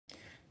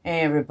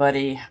Hey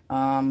everybody,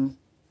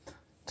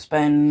 it's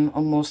been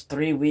almost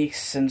 3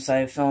 weeks since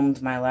I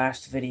filmed my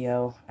last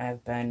video.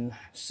 I've been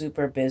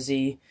super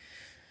busy,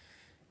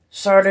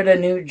 started a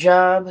new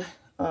job,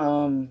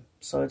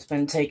 so it's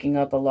been taking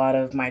up a lot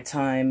of my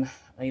time,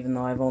 even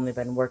though I've only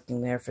been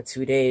working there for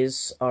 2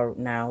 days or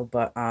now,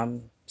 but,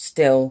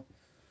 still,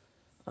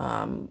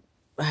 I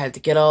had to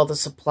get all the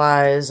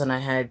supplies and I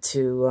had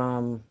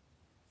to,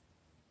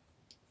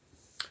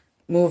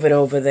 move it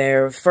over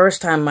there.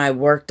 First time I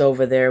worked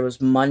over there was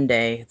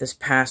Monday, this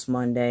past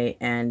Monday,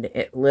 and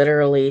it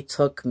literally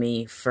took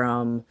me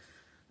from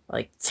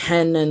like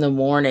 10 in the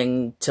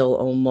morning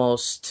till a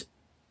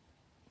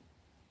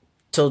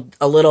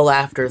little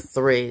after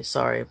 3,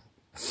 sorry,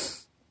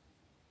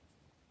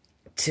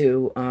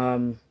 to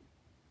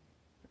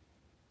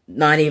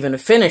not even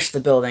finish the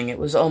building. It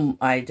was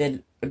I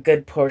did a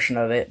good portion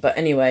of it, but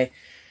anyway,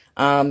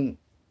 a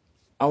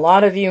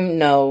lot of you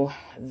know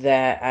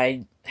that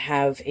I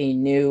have a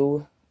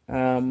new,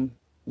 that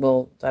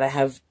I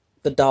have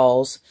the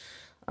dolls.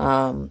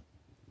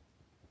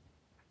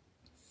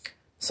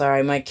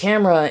 Sorry, my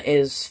camera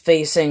is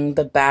facing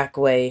the back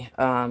way,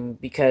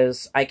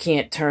 because I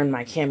can't turn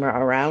my camera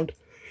around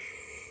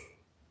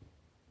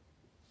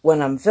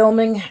when I'm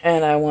filming,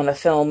 and I want to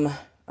film,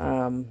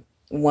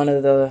 one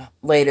of the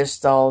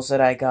latest dolls that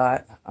I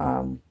got,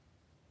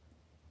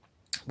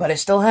 but I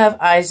still have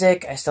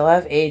Isaac, I still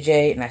have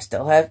AJ, and I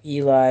still have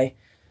Eli.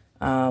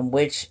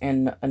 Which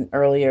in an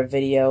earlier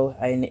video,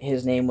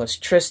 his name was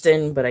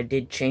Tristan, but I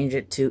did change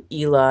it to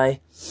Eli.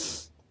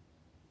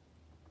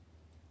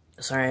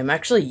 Sorry, I'm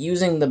actually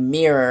using the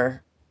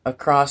mirror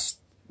across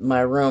my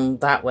room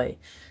that way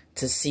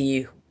to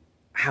see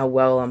how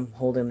well I'm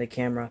holding the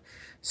camera.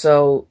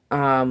 So,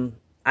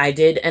 I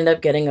did end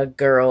up getting a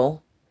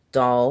girl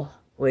doll,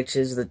 which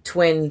is the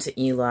twin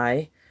to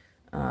Eli,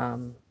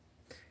 and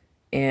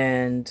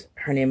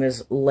her name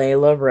is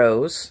Layla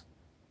Rose.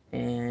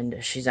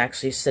 And she's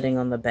actually sitting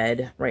on the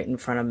bed right in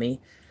front of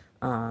me.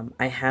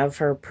 I have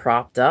her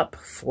propped up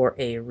for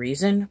a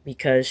reason,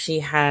 because she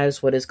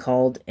has what is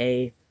called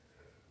a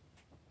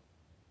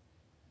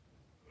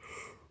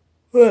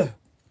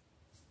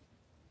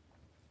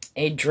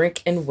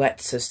drink and wet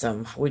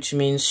system, which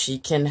means she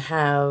can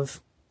have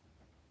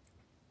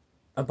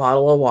a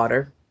bottle of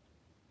water.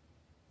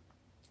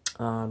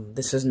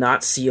 This is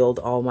not sealed.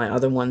 All my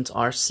other ones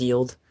are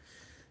sealed.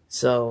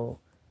 So,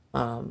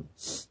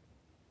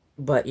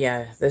 but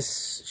yeah,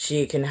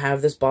 she can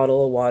have this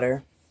bottle of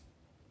water.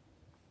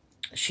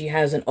 She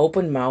has an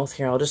open mouth.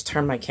 Here, I'll just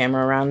turn my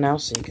camera around now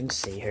so you can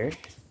see her.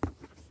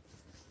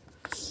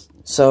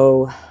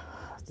 So,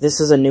 this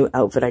is a new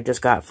outfit I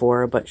just got for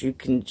her, but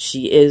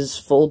she is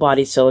full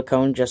body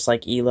silicone, just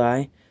like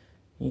Eli.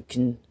 You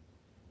can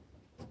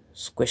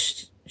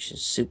squish,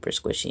 she's super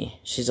squishy.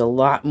 She's a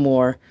lot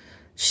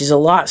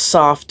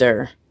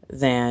softer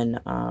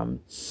than,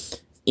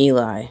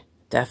 Eli,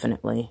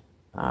 definitely.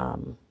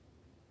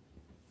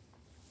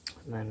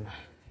 And then,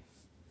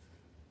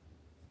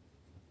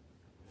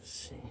 let's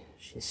see,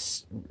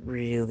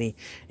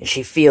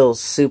 she feels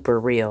super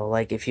real.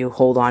 Like, if you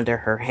hold onto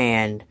her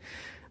hand,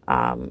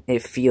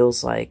 it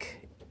feels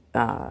like,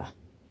 a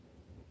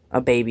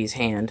baby's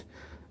hand.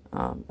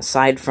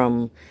 Aside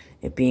from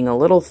it being a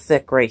little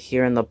thick right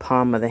here in the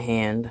palm of the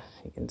hand,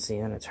 you can see,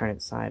 I'm going to turn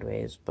it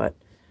sideways, but,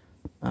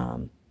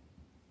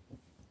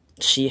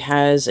 she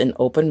has an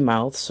open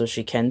mouth, so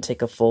she can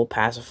take a full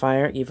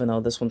pacifier, even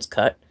though this one's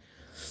cut,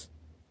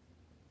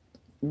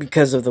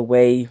 because of the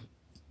way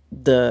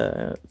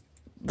the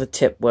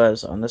tip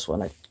was on this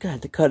one. I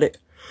had to cut it.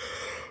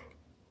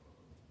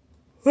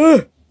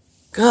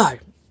 God,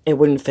 it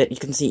wouldn't fit. You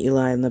can see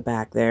Eli in the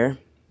back there.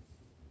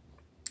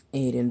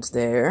 Aiden's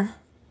there.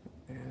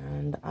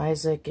 And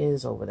Isaac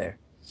is over there.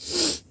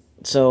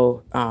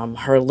 So,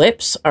 her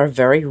lips are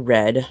very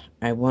red.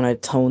 I want to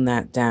tone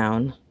that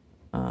down,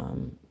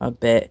 a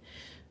bit.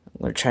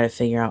 I'm going to try to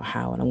figure out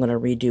how, and I'm going to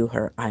redo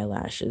her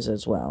eyelashes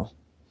as well.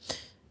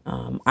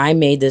 I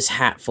made this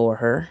hat for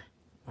her.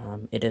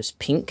 It is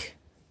pink,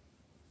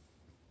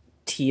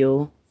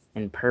 teal,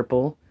 and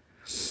purple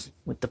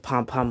with the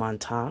pom-pom on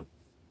top.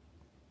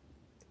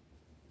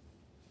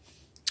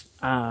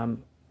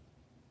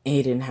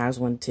 Aiden has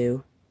one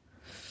too.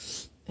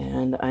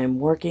 And I'm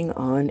working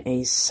on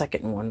a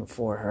second one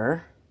for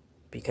her,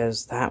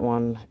 because that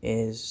one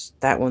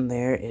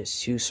there is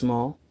too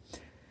small.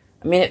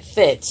 I mean, it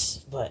fits,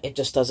 but it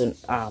just doesn't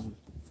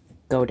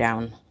go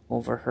down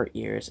over her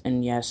ears.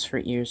 And yes,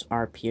 her ears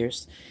are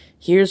pierced.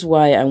 Here's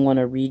why I want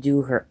to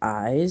redo her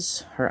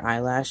eyes, her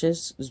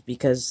eyelashes, is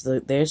because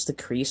there's the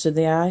crease of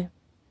the eye,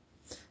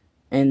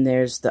 and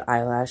there's the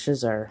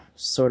eyelashes are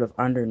sort of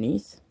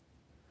underneath,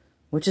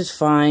 which is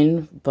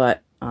fine,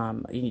 but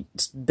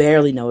it's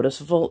barely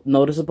noticeable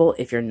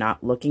if you're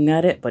not looking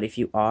at it. But if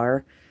you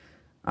are,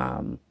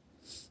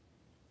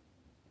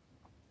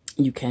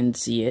 you can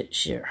see it.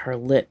 Her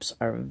lips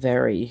are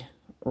very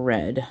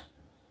red.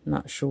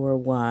 Not sure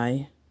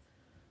why.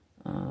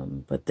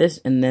 But this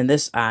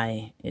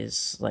eye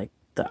is like,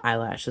 the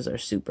eyelashes are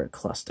super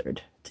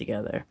clustered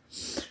together.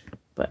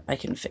 but I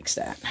can fix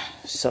that.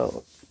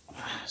 So,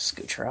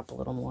 scooch her up a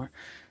little more.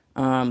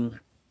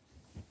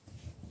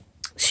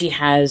 She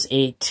has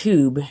a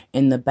tube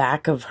in the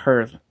back of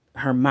her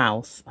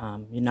mouth.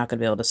 You're not going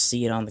to be able to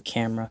see it on the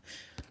camera.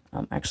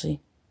 Actually,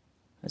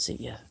 let's see.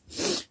 Yeah,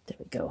 there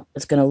we go.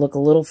 It's going to look a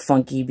little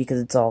funky because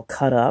it's all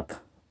cut up,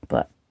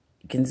 but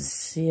you can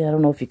see. I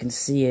don't know if you can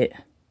see it.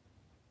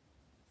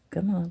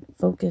 Come on,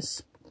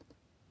 focus.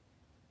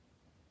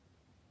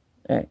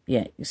 All right,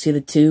 yeah, you see the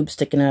tube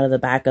sticking out of the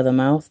back of the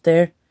mouth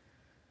there?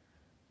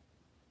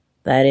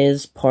 That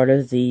is part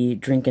of the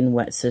drinking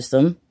wet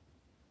system.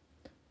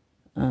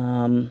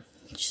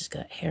 She's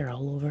got hair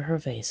all over her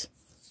face.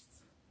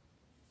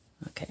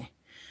 Okay,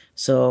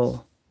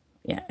 so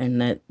yeah,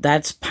 and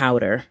that's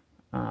powder.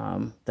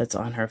 That's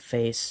on her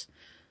face.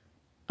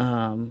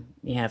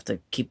 You have to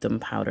keep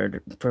them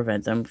powdered to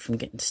prevent them from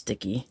getting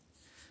sticky.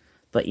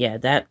 But yeah,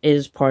 that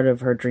is part of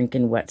her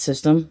drinking wet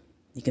system.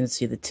 You can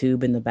see the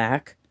tube in the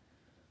back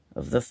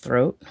of the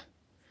throat.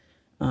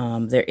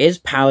 There is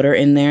powder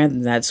in there.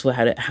 And that's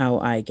how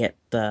I get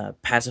the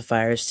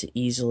pacifiers to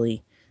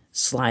easily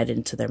slide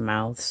into their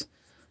mouths.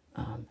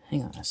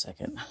 Hang on a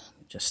second.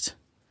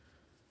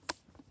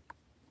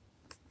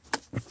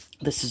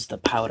 This is the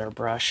powder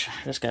brush.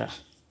 Just gotta...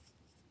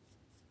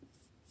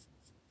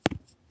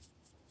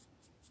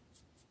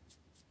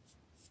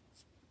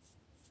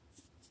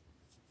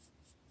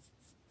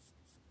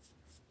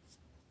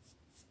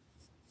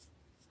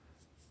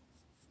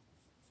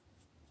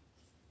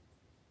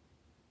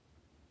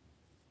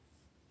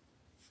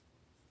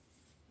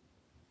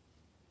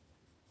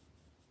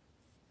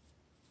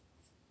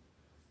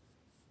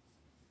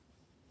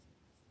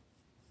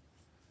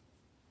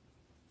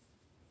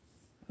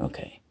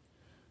 Okay,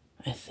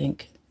 I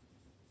think...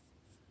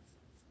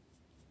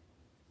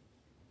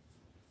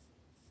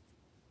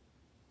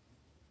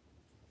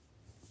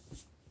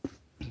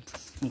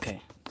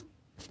 Okay,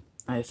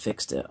 I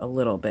fixed it a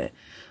little bit.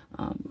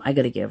 I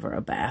gotta give her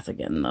a bath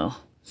again, though.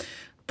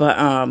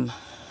 But,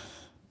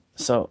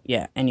 so,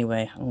 yeah,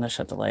 anyway, I'm gonna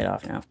shut the light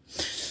off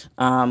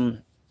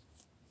now.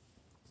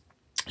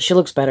 She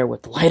looks better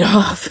with the light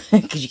off,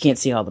 because you can't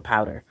see all the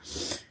powder.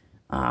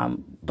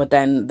 But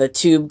then the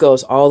tube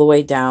goes all the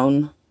way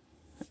down,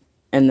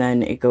 and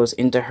then it goes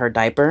into her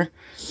diaper.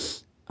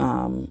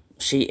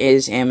 She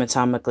is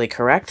anatomically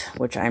correct,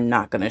 which I'm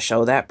not going to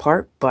show that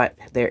part, but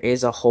there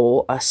is a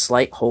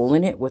slight hole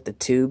in it with the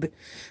tube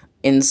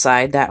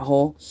inside that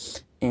hole,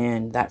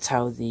 and that's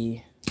how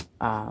the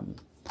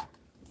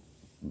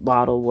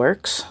bottle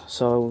works.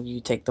 So you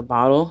take the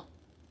bottle,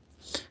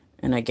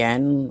 and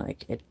again,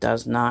 like, it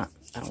does not,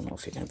 I don't know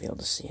if you're going to be able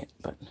to see it,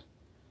 but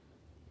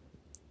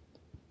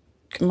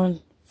come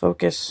on,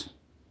 focus.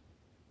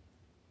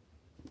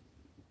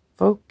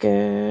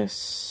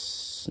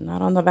 Focus.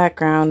 Not on the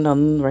background,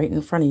 right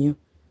in front of you.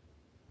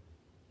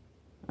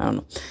 I don't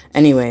know.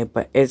 Anyway,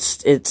 but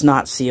it's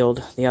not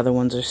sealed. The other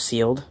ones are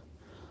sealed.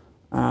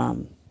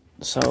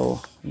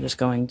 So I'm just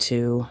going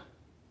to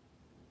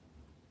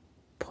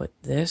put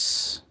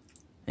this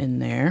in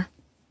there.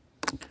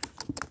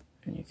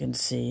 And you can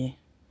see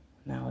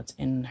now it's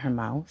in her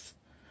mouth.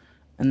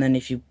 And then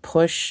if you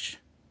push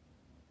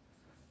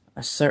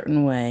a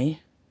certain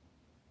way,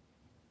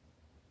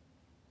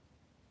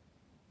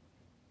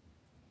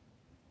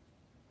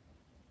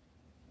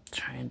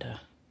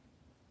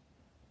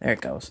 there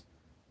it goes.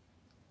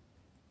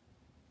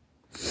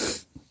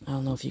 I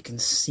don't know if you can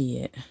see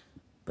it,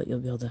 but you'll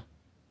be able to.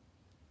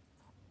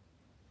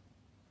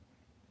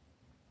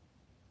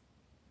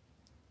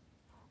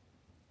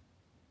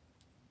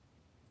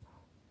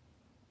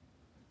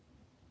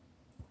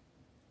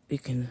 You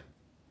can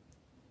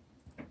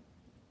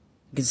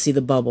see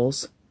the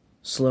bubbles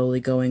slowly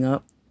going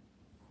up.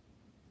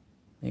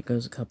 There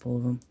goes a couple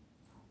of them.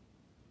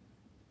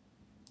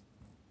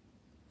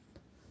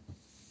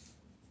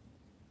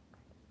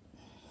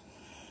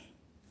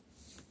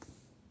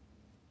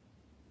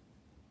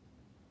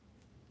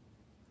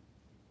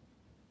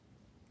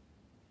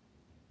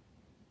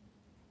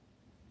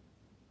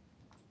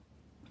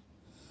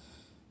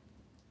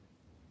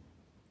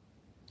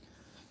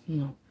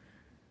 No.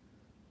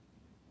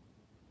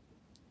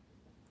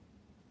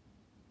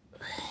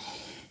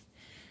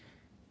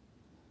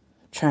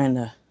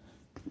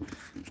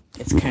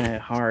 It's kind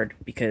of hard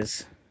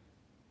because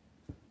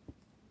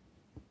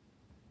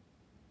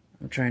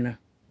I'm trying to,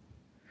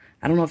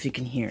 I don't know if you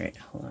can hear it.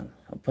 Hold on,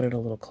 I'll put it a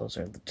little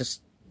closer.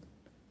 Just,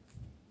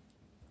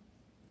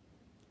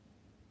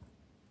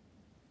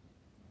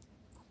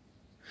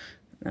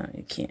 no,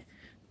 you can't.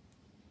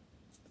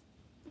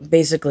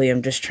 Basically,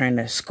 I'm just trying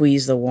to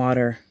squeeze the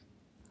water.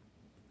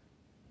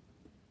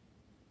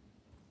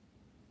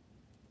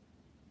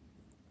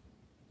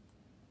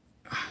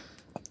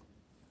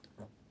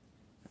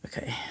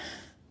 Okay,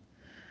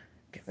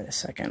 give it a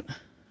second.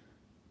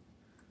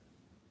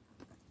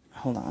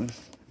 Hold on.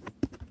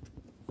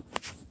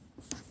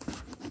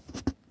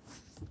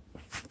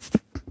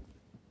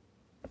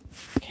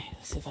 Okay,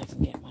 let's see if I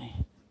can get my...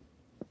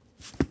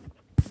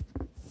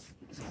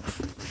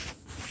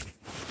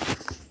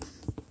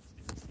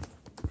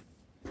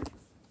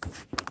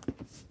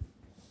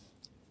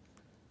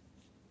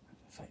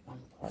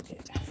 plug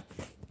it.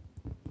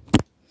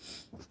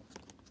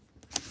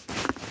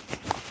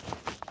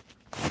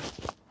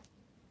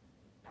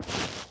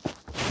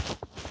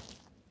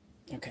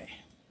 Okay.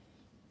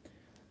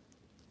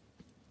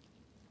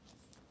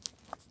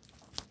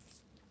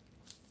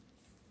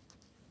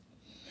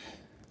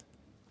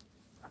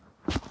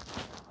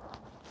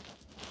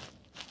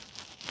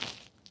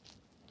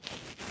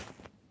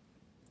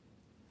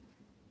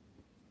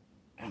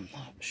 I'm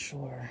not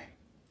sure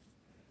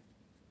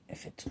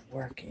if it's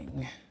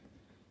working.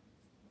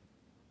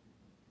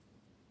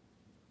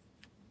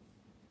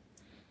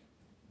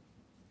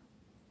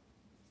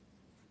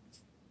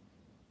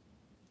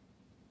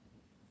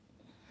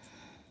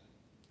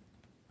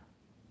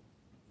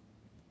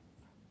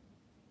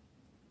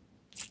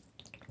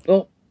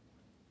 Oh,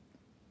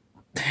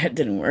 that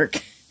didn't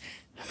work.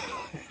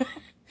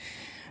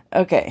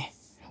 Okay,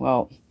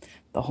 well,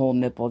 the whole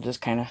nipple just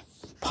kind of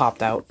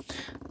popped out.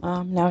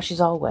 Now she's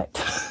all wet.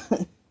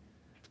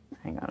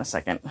 Hang on a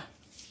second.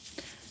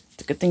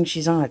 It's a good thing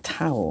she's on a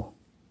towel.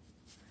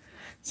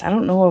 So I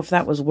don't know if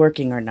that was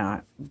working or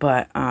not,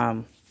 but,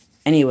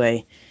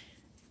 anyway,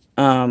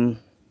 probably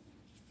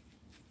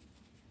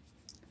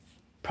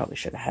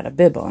should have had a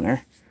bib on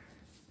her.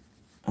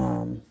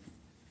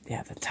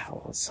 Yeah, the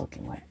towel is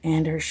soaking wet,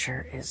 and her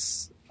shirt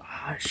is,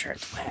 her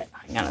shirt's wet.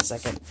 Hang on a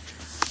second.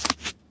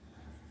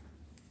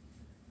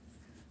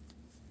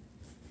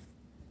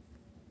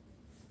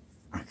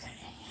 Okay,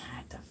 I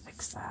had to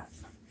fix that.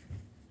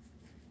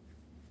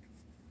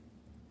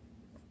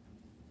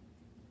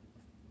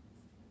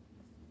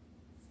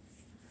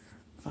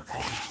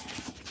 Okay.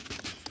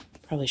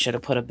 Probably should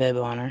have put a bib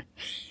on her.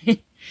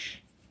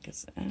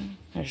 Because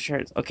her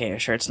shirt's, okay, her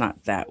shirt's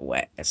not that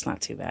wet. It's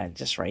not too bad,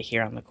 just right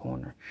here on the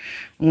corner.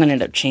 I'm going to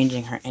end up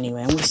changing her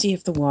anyway. I'm going to see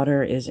if the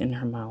water is in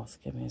her mouth.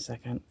 Give me a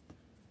second.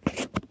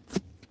 Okay.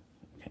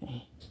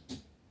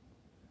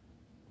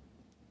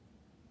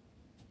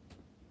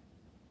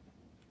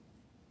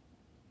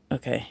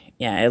 Okay,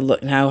 yeah,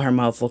 now her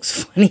mouth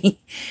looks funny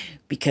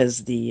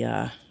because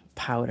the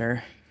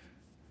powder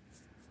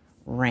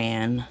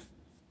ran.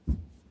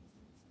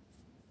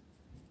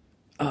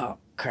 Oh,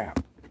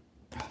 crap.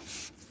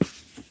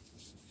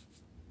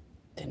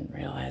 Didn't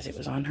realize it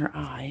was on her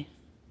eye.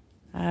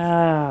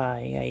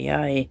 Ay, ay,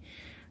 ay.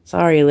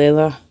 Sorry,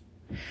 Layla.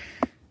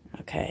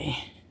 Okay.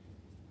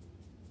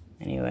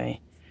 Anyway.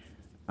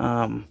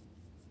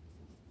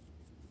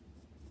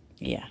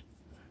 Yeah.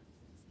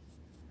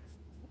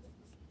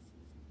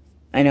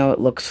 I know it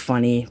looks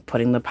funny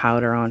putting the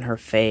powder on her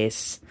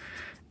face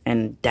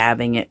and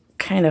dabbing it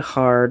kind of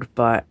hard,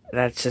 but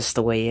that's just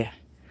the way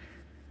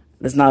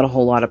there's not a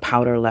whole lot of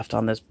powder left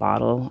on this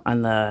bottle,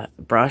 on the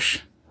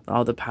brush.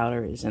 All the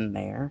powder is in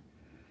there.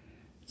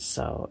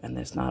 So, and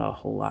there's not a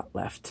whole lot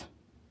left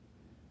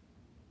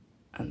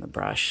on the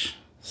brush.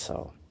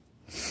 So,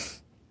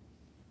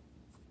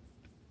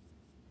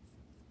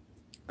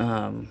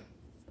 let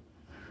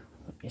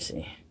me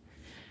see.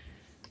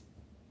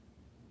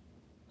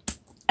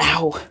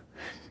 Ow!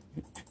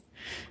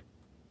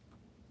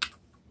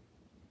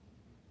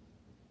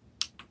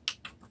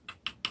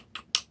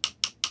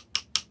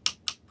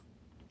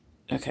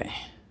 Okay.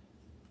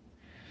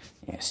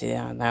 Yeah, see,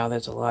 now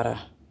there's a lot of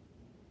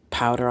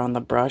powder on the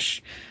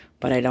brush,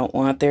 but I don't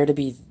want there to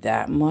be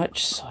that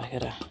much, so I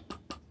gotta...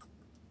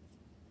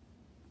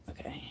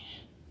 Okay.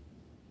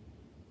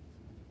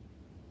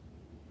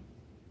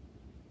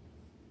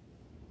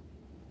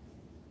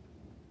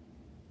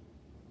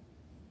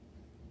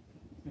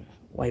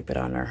 Wipe it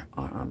on her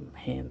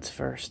hands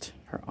first,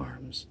 her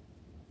arms.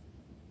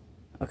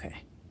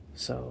 Okay,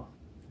 so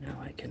now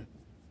I can...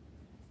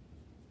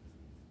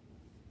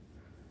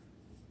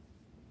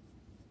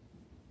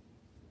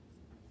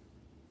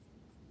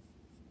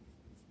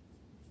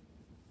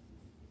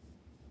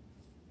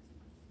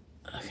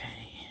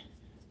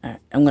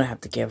 I'm gonna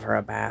have to give her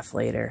a bath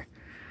later,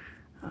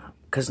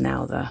 because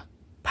now the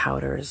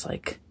powder is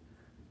like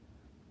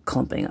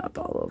clumping up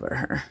all over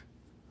her.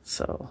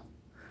 So,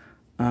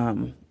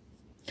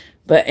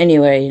 but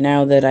anyway,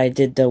 now that I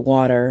did the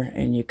water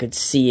and you could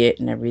see it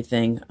and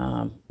everything,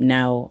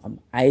 now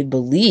I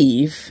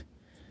believe,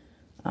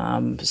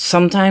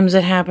 sometimes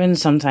it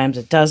happens, sometimes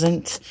it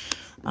doesn't.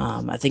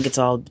 I think it's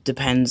all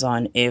depends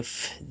on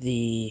if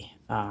the,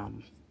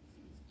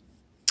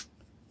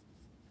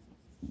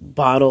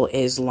 bottle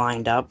is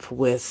lined up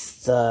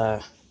with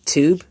the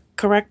tube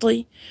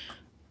correctly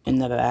in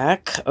the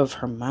back of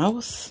her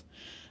mouth.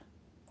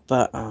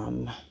 But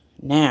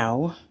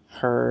now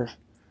her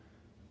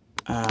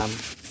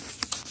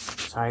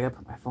sorry, I gotta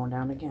put my phone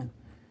down again.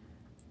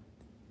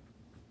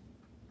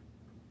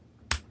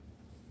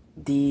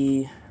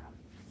 The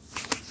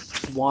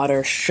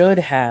water should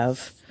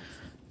have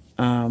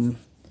gone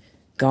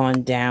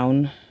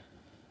down.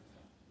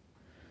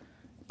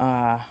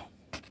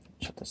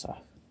 Shut this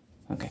off.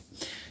 Okay.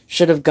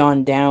 Should have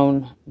gone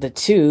down the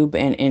tube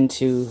and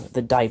into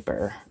the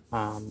diaper.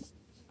 Oh,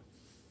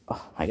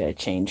 I gotta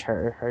change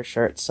her. Her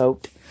shirt's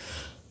soaked.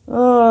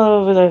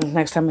 Oh, the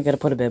next time I gotta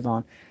put a bib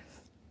on.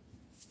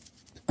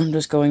 I'm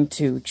just going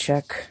to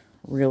check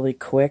really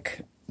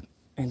quick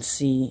and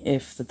see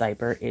if the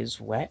diaper is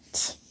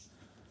wet.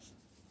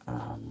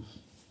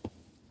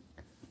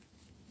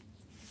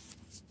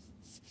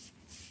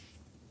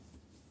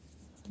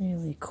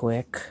 Really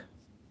quick.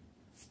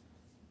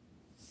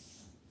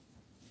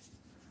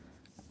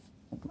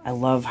 I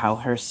love how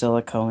her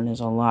silicone is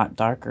a lot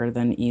darker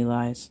than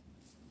Eli's.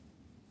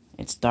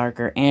 It's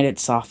darker and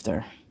it's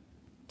softer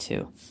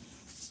too.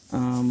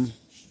 I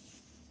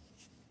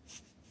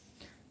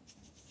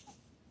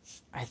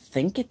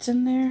think it's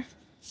in there.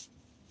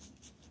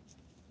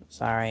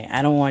 Sorry,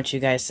 I don't want you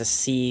guys to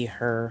see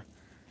her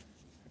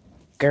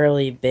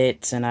girly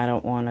bits, and I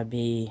don't want to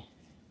be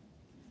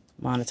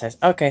monetized.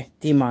 Okay,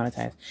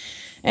 demonetized.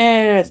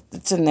 And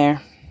it's in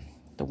there.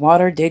 The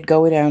water did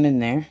go down in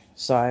there,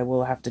 so I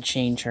will have to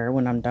change her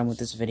when I'm done with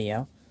this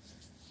video.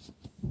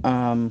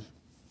 Now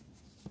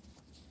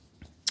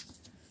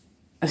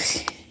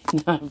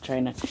I'm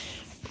trying to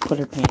put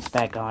her pants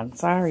back on.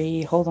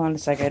 Sorry, hold on a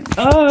second.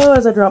 Oh,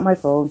 as I drop my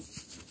phone.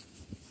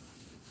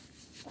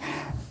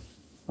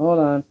 Hold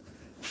on.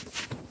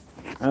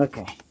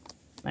 Okay.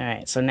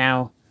 Alright, so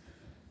now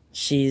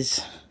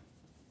she's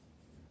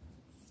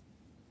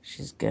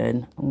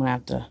good. I'm gonna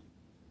have to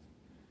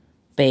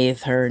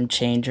bathe her and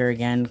change her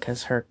again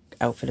because her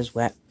outfit is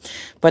wet.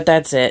 But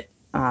that's it.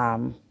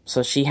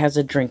 So she has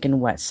a drinking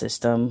wet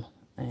system,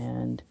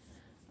 and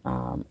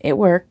it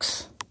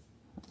works.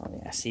 Oh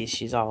yeah, see,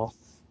 she's all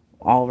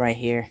right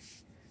here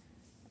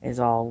is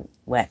all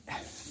wet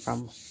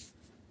from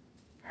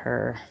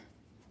her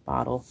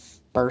bottle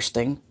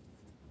bursting.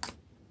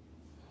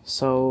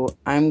 So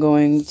I'm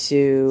going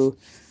to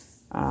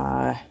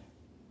end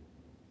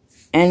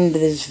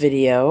this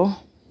video.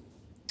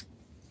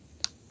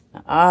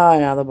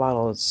 Now the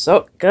bottle is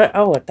so good.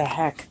 Oh, what the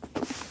heck.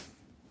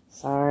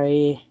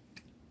 Sorry.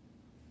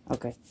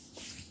 Okay.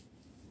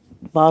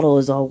 The bottle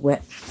is all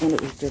wet and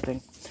it was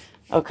dripping.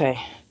 Okay.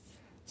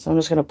 So I'm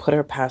just going to put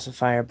her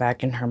pacifier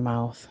back in her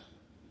mouth.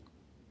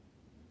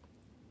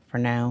 For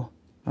now.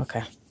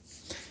 Okay.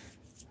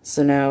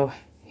 So now,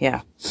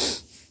 yeah.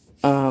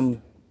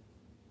 I'm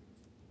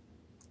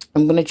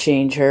going to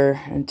change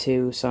her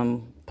into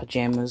some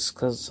pajamas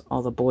because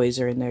all the boys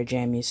are in their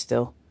jammies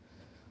still.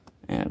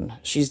 And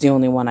she's the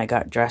only one I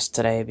got dressed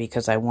today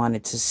because I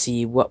wanted to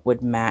see what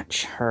would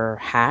match her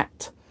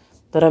hat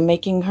that I'm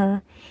making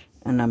her.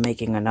 And I'm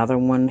making another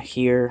one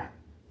here.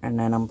 And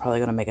then I'm probably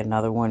going to make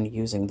another one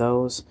using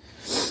those.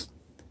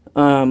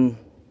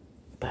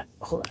 But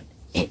hold on.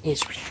 It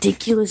is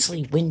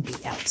ridiculously windy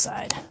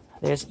outside.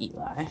 There's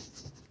Eli.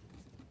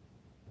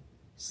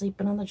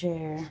 Sleeping on the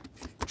chair.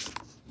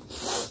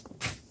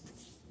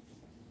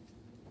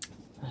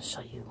 I'll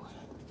show you.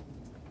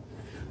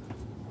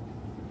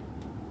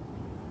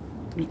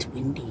 It's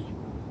windy.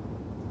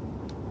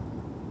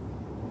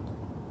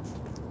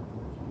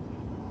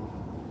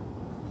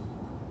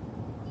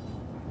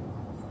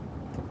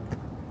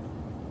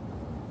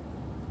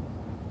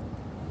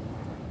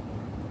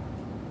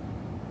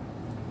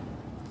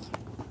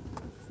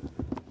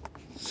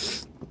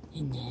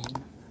 And then,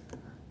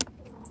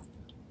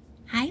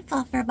 hi,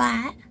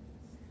 Flufferbot.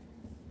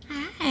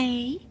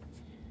 Hi.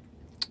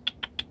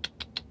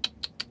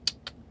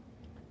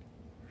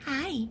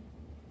 Hi.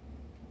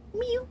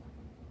 Mew.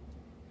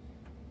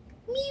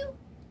 Mew.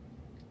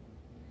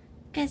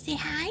 Gonna say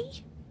hi?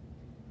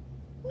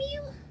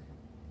 Mew.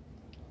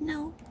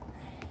 No.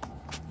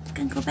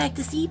 Gonna go back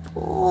to sleep.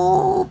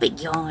 Oh, big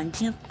yawn.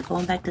 Yep,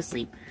 going back to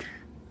sleep.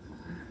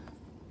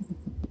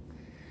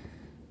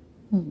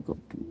 Good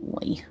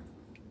boy.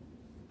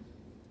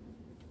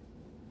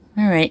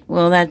 Alright,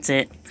 well that's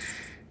it.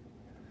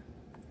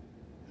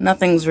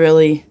 Nothing's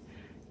really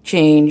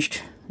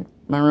changed.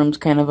 My room's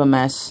kind of a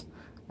mess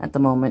at the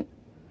moment.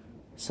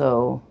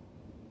 So,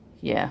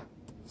 yeah.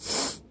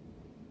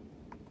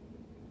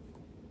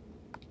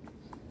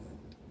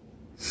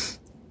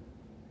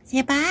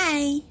 Say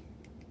bye.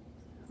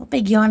 Oh,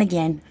 big yawn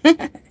again.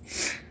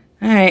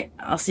 Alright,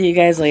 I'll see you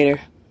guys later.